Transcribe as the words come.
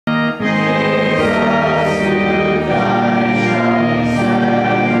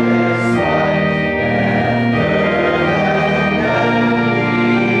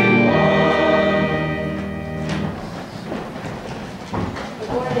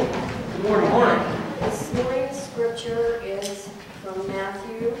morning. Good morning. Morning. This morning's scripture is from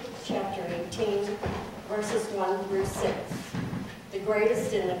Matthew chapter 18, verses 1 through 6. The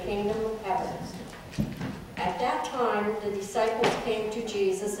greatest in the kingdom of heaven. At that time, the disciples came to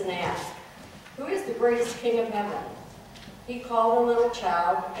Jesus and asked, "Who is the greatest king of heaven?" He called a little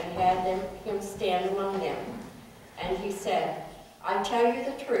child and had him stand among them. And he said, "I tell you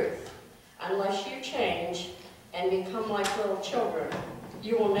the truth, unless you change and become like little children,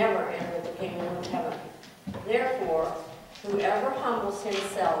 you will never enter the kingdom of heaven. Therefore, whoever humbles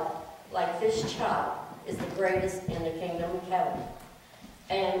himself like this child is the greatest in the kingdom of heaven.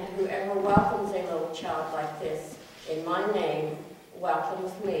 And whoever welcomes a little child like this in my name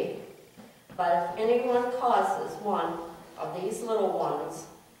welcomes me. But if anyone causes one of these little ones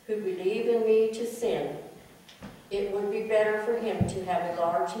who believe in me to sin, it would be better for him to have a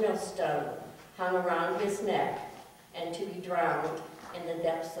large millstone hung around his neck and to be drowned in the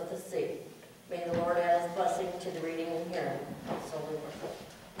depths of the sea." May the Lord add his blessing to the reading and hearing of his holy word.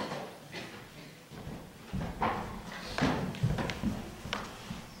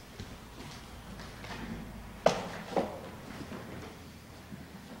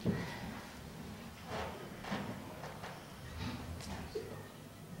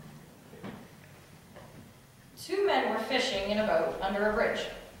 Two men were fishing in a boat under a bridge.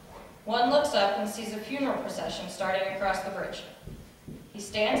 One looks up and sees a funeral procession starting across the bridge. He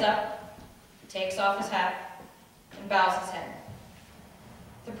stands up, takes off his hat, and bows his head.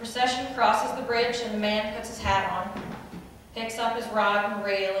 The procession crosses the bridge and the man puts his hat on, picks up his rod and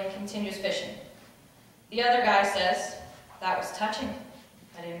reel and continues fishing. The other guy says, "That was touching.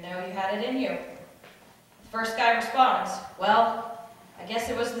 I didn't know you had it in you." The first guy responds, "Well, I guess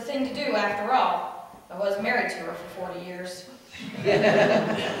it was the thing to do after all. I was married to her for 40 years.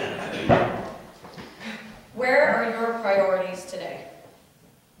 Where are your priorities today?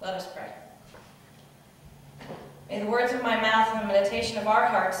 Let us pray. May the words of my mouth and the meditation of our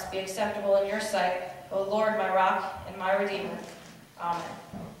hearts be acceptable in your sight, O Lord, my rock and my redeemer. Amen.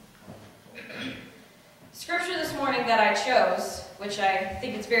 Scripture this morning that I chose, which I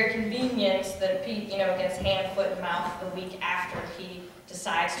think it's very convenient that Pete, gets hand, foot, and mouth the week after he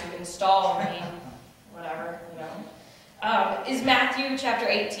decides to install me, whatever, is Matthew chapter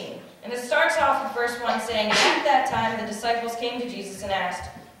 18. And it starts off with verse 1 saying, "At that time the disciples came to Jesus and asked,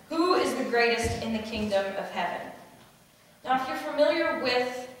 'Who is the greatest in the kingdom of heaven?'" Now, if you're familiar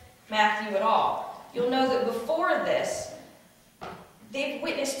with Matthew at all, you'll know that before this, they've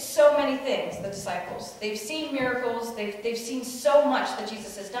witnessed so many things, the disciples. They've seen miracles, they've seen so much that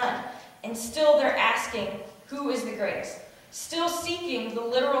Jesus has done, and still they're asking, who is the greatest? Still seeking the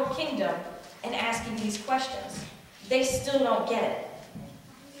literal kingdom and asking these questions. They still don't get it.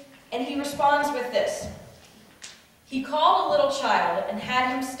 And he responds with this. He called a little child and had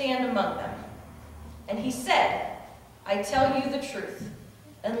him stand among them. And he said, "I tell you the truth,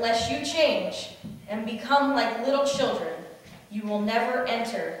 unless you change and become like little children, you will never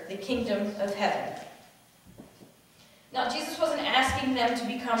enter the kingdom of heaven." Now, Jesus wasn't asking them to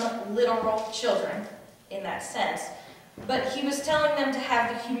become literal children in that sense, but he was telling them to have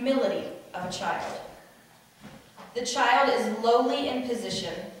the humility of a child. The child is lowly in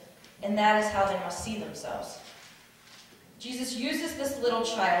position, and that is how they must see themselves. Jesus uses this little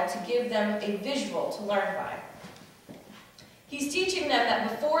child to give them a visual to learn by. He's teaching them that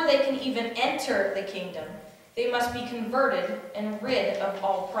before they can even enter the kingdom, they must be converted and rid of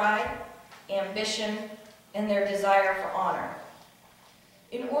all pride, ambition, and their desire for honor.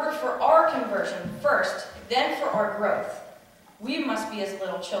 In order for our conversion first, then for our growth, we must be as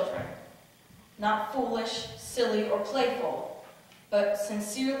little children. Not foolish, silly, or playful, but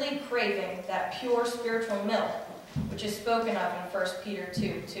sincerely craving that pure spiritual milk, which is spoken of in 1 Peter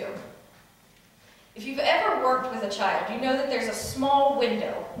 2:2. If you've ever worked with a child, you know that there's a small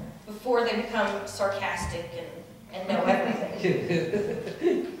window before they become sarcastic and know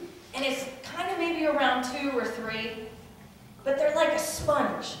everything. And it's kind of maybe around 2 or 3, but they're like a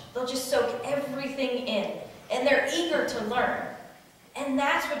sponge. They'll just soak everything in, and they're eager to learn. And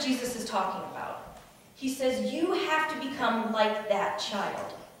that's what Jesus is talking about. He says, you have to become like that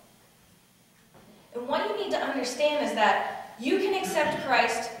child. And what you need to understand is that you can accept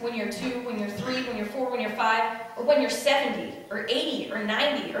Christ when you're 2, when you're 3, when you're 4, when you're 5, or when you're 70, or 80, or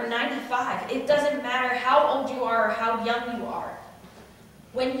 90, or 95. It doesn't matter how old you are or how young you are.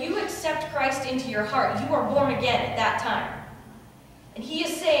 When you accept Christ into your heart, you are born again at that time. And he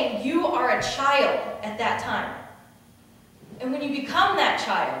is saying you are a child at that time. And when you become that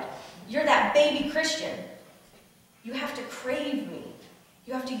child, you're that baby Christian. You have to crave me.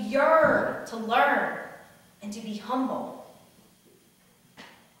 You have to yearn to learn and to be humble.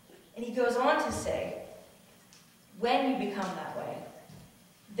 And he goes on to say, when you become that way,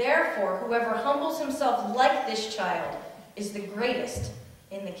 therefore, whoever humbles himself like this child is the greatest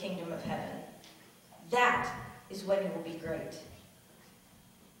in the kingdom of heaven. That is when you will be great.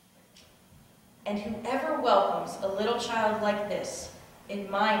 And whoever welcomes a little child like this in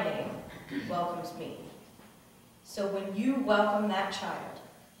my name welcomes me. So when you welcome that child,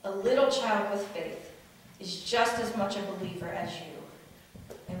 a little child with faith is just as much a believer as you.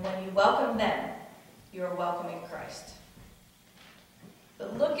 And when you welcome them, you are welcoming Christ.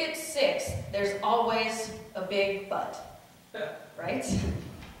 But look at 6. There's always a big but. Right?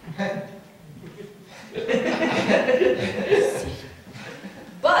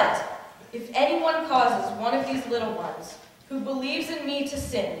 But if anyone causes one of these little ones who believes in me to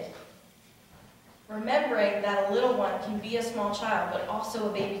sin, remembering that a little one can be a small child but also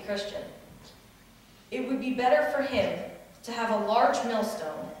a baby Christian, it would be better for him to have a large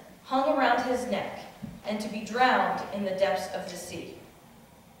millstone hung around his neck and to be drowned in the depths of the sea.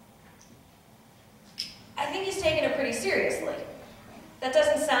 I think he's taking it pretty seriously. That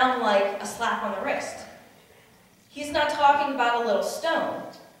doesn't sound like a slap on the wrist. He's not talking about a little stone.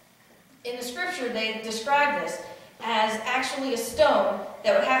 In the scripture, they describe this as actually a stone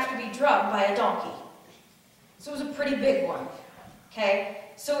that would have to be drugged by a donkey. So it was a pretty big one. Okay?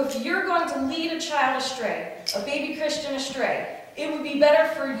 So if you're going to lead a child astray, a baby Christian astray, it would be better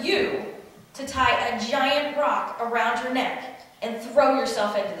for you to tie a giant rock around your neck and throw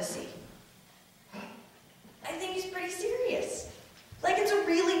yourself into the sea. I think he's pretty serious. Like, it's a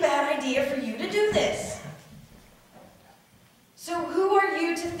really bad idea for you to do this. So who are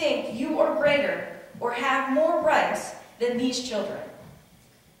you to think you are greater or have more rights than these children?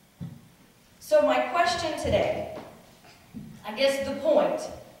 So my question today, I guess the point,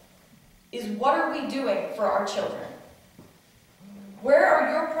 is what are we doing for our children? Where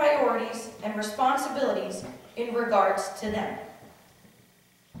are your priorities and responsibilities in regards to them?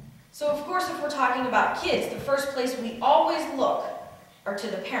 So of course, if we're talking about kids, the first place we always look are to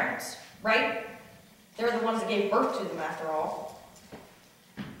the parents, right? They're the ones that gave birth to them after all.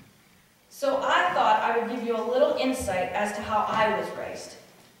 So I thought I would give you a little insight as to how I was raised.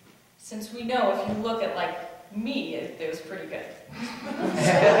 Since we know if you look at, like, me, it was pretty good.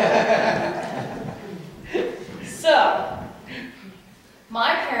 So,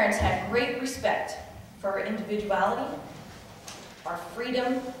 my parents had great respect for our individuality, our freedom,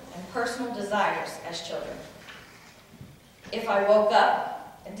 and personal desires as children. If I woke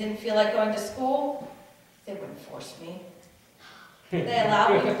up and didn't feel like going to school, they wouldn't force me. They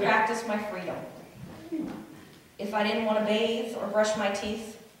allowed me to practice my freedom. If I didn't want to bathe or brush my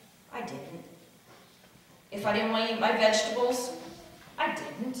teeth, I didn't. If I didn't want to eat my vegetables, I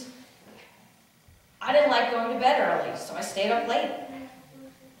didn't. I didn't like going to bed early, so I stayed up late.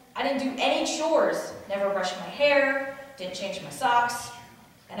 I didn't do any chores, never brushed my hair, didn't change my socks,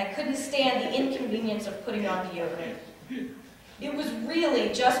 and I couldn't stand the inconvenience of putting on deodorant. It was really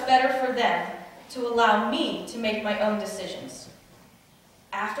just better for them to allow me to make my own decisions.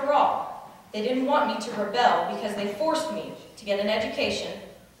 After all, they didn't want me to rebel because they forced me to get an education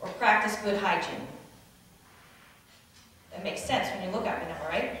or practice good hygiene. That makes sense when you look at me now,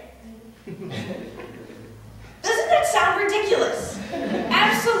 right? Doesn't that sound ridiculous?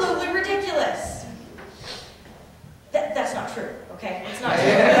 Absolutely ridiculous. That's not true, okay? It's not true.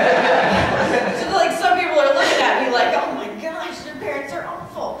 So like some people are looking at me like, oh my gosh, your parents are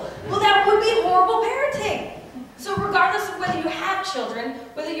awful. Well, that would be horrible parenting. So regardless of whether you have children,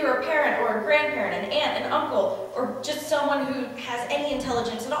 whether you're a parent or a grandparent, an aunt, an uncle, or just someone who has any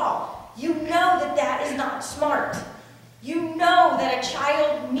intelligence at all, you know that that is not smart. You know that a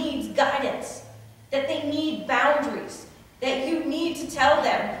child needs guidance, that they need boundaries, that you need to tell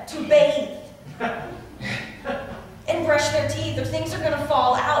them to bathe and brush their teeth, or things are going to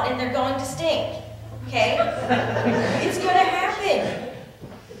fall out and they're going to stink, okay? It's going to happen.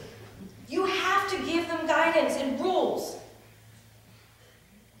 You have to give them guidance and rules.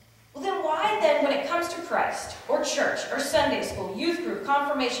 Well, then why then, when it comes to Christ, or church, or Sunday school, youth group,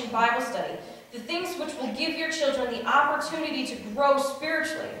 confirmation, Bible study, the things which will give your children the opportunity to grow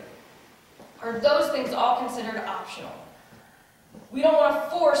spiritually, are those things all considered optional? We don't want to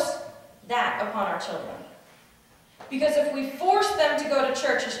force that upon our children. Because if we force them to go to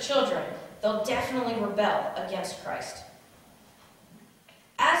church as children, they'll definitely rebel against Christ.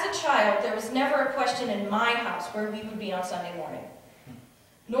 As a child, there was never a question in my house where we would be on Sunday morning.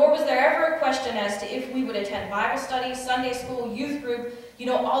 Nor was there ever a question as to if we would attend Bible study, Sunday school, youth group, you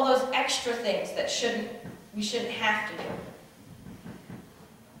know, all those extra things that we shouldn't have to do.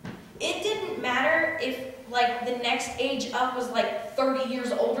 It didn't matter if, like, the next age up was, like, 30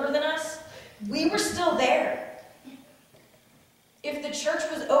 years older than us. we were still there. If the church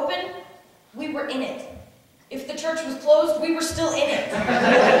was open, we were in it. If the church was closed, we were still in it.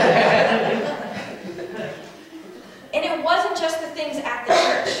 And it wasn't just the things at the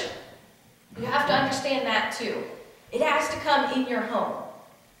church. You have to understand that too. It has to come in your home.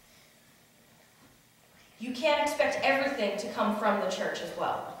 You can't expect everything to come from the church as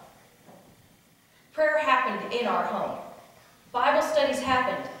well. Prayer happened in our home. Bible studies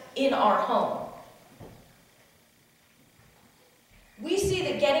happened in our home. We see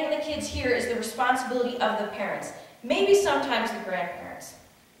that getting the kids here is the responsibility of the parents, maybe sometimes the grandparents.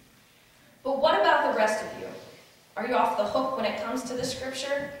 But what about the rest of you? Are you off the hook when it comes to the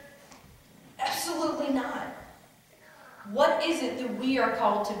scripture? Absolutely not. What is it that we are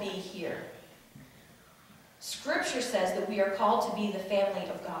called to be here? Scripture says that we are called to be the family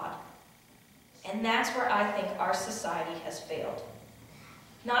of God. And that's where I think our society has failed.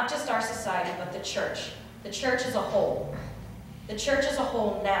 Not just our society, but the church. The church as a whole. The church as a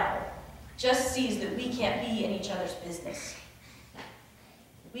whole now just sees that we can't be in each other's business.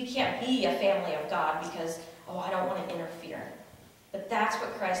 We can't be a family of God because, oh, I don't want to interfere. But that's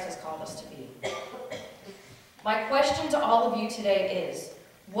what Christ has called us to be. My question to all of you today is,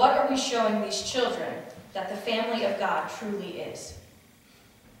 what are we showing these children that the family of God truly is?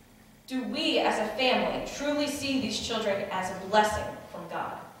 Do we as a family truly see these children as a blessing from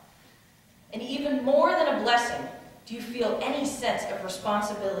God? And even more than a blessing, do you feel any sense of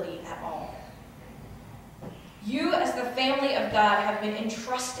responsibility at all? You as the family of God have been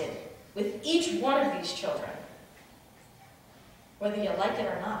entrusted with each one of these children, whether you like it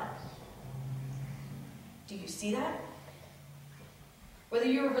or not. Do you see that? Whether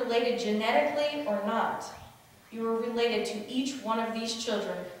you are related genetically or not, you are related to each one of these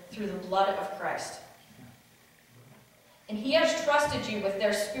children through the blood of Christ. And He has trusted you with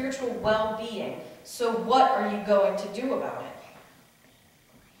their spiritual well-being, so what are you going to do about it?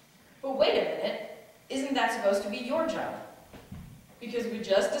 But wait a minute, isn't that supposed to be your job? Because we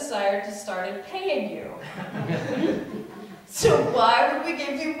just decided to start paying you. So why would we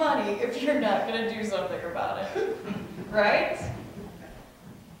give you money if you're not going to do something about it? Right?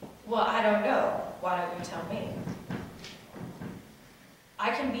 Well, I don't know. Why don't you tell me? I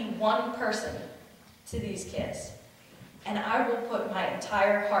can be one person to these kids, and I will put my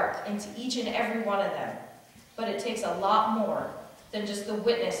entire heart into each and every one of them. But it takes a lot more than just the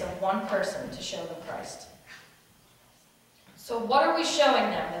witness of one person to show them Christ. So what are we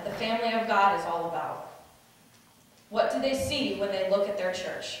showing them that the family of God is all about? What do they see when they look at their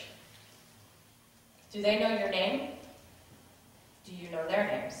church? Do they know your name? Do you know their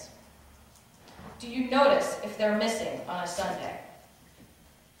names? Do you notice if they're missing on a Sunday?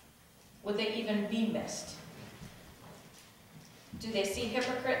 Would they even be missed? Do they see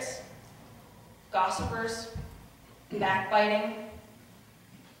hypocrites, gossipers, backbiting?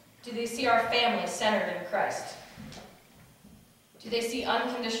 Do they see our family centered in Christ? Do they see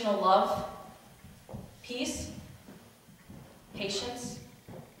unconditional love, peace, patience,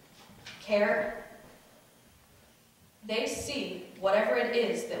 care? They see whatever it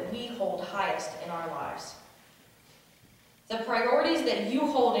is that we hold highest in our lives. The priorities that you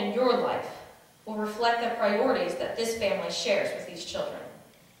hold in your life will reflect the priorities that this family shares with these children.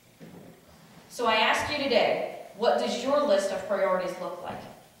 So I ask you today, what does your list of priorities look like?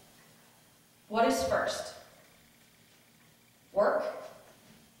 What is first? Work?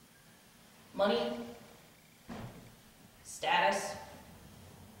 Money? Status?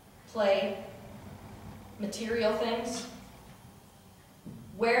 Play? Material things?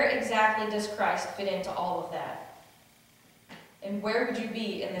 Where exactly does Christ fit into all of that? And where would you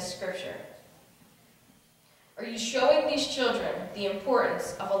be in this scripture? Are you showing these children the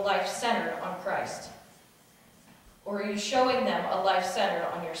importance of a life centered on Christ? Or are you showing them a life centered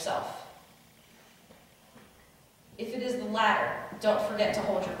on yourself? If it is the latter, don't forget to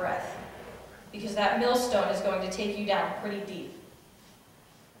hold your breath, because that millstone is going to take you down pretty deep.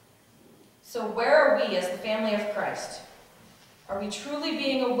 So where are we as the family of Christ? Are we truly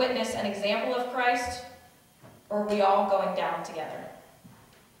being a witness and example of Christ, or are we all going down together?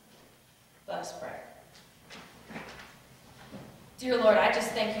 Let us pray. Dear Lord, I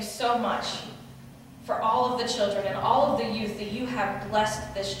just thank you so much for all of the children and all of the youth that you have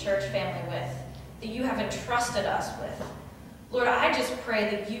blessed this church family with, that you have entrusted us with. Lord, I just pray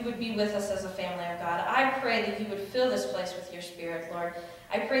that you would be with us as a family of God. I pray that you would fill this place with your Spirit, Lord.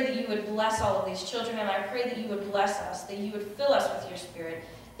 I pray that you would bless all of these children, and I pray that you would bless us, that you would fill us with your Spirit,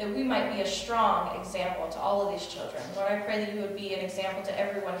 that we might be a strong example to all of these children. Lord, I pray that you would be an example to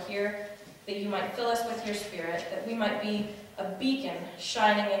everyone here, that you might fill us with your Spirit, that we might be a beacon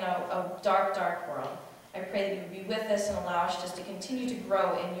shining in a dark, dark world. I pray that you would be with us and allow us just to continue to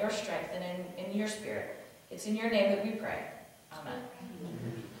grow in your strength and in your Spirit. It's in your name that we pray. Amen.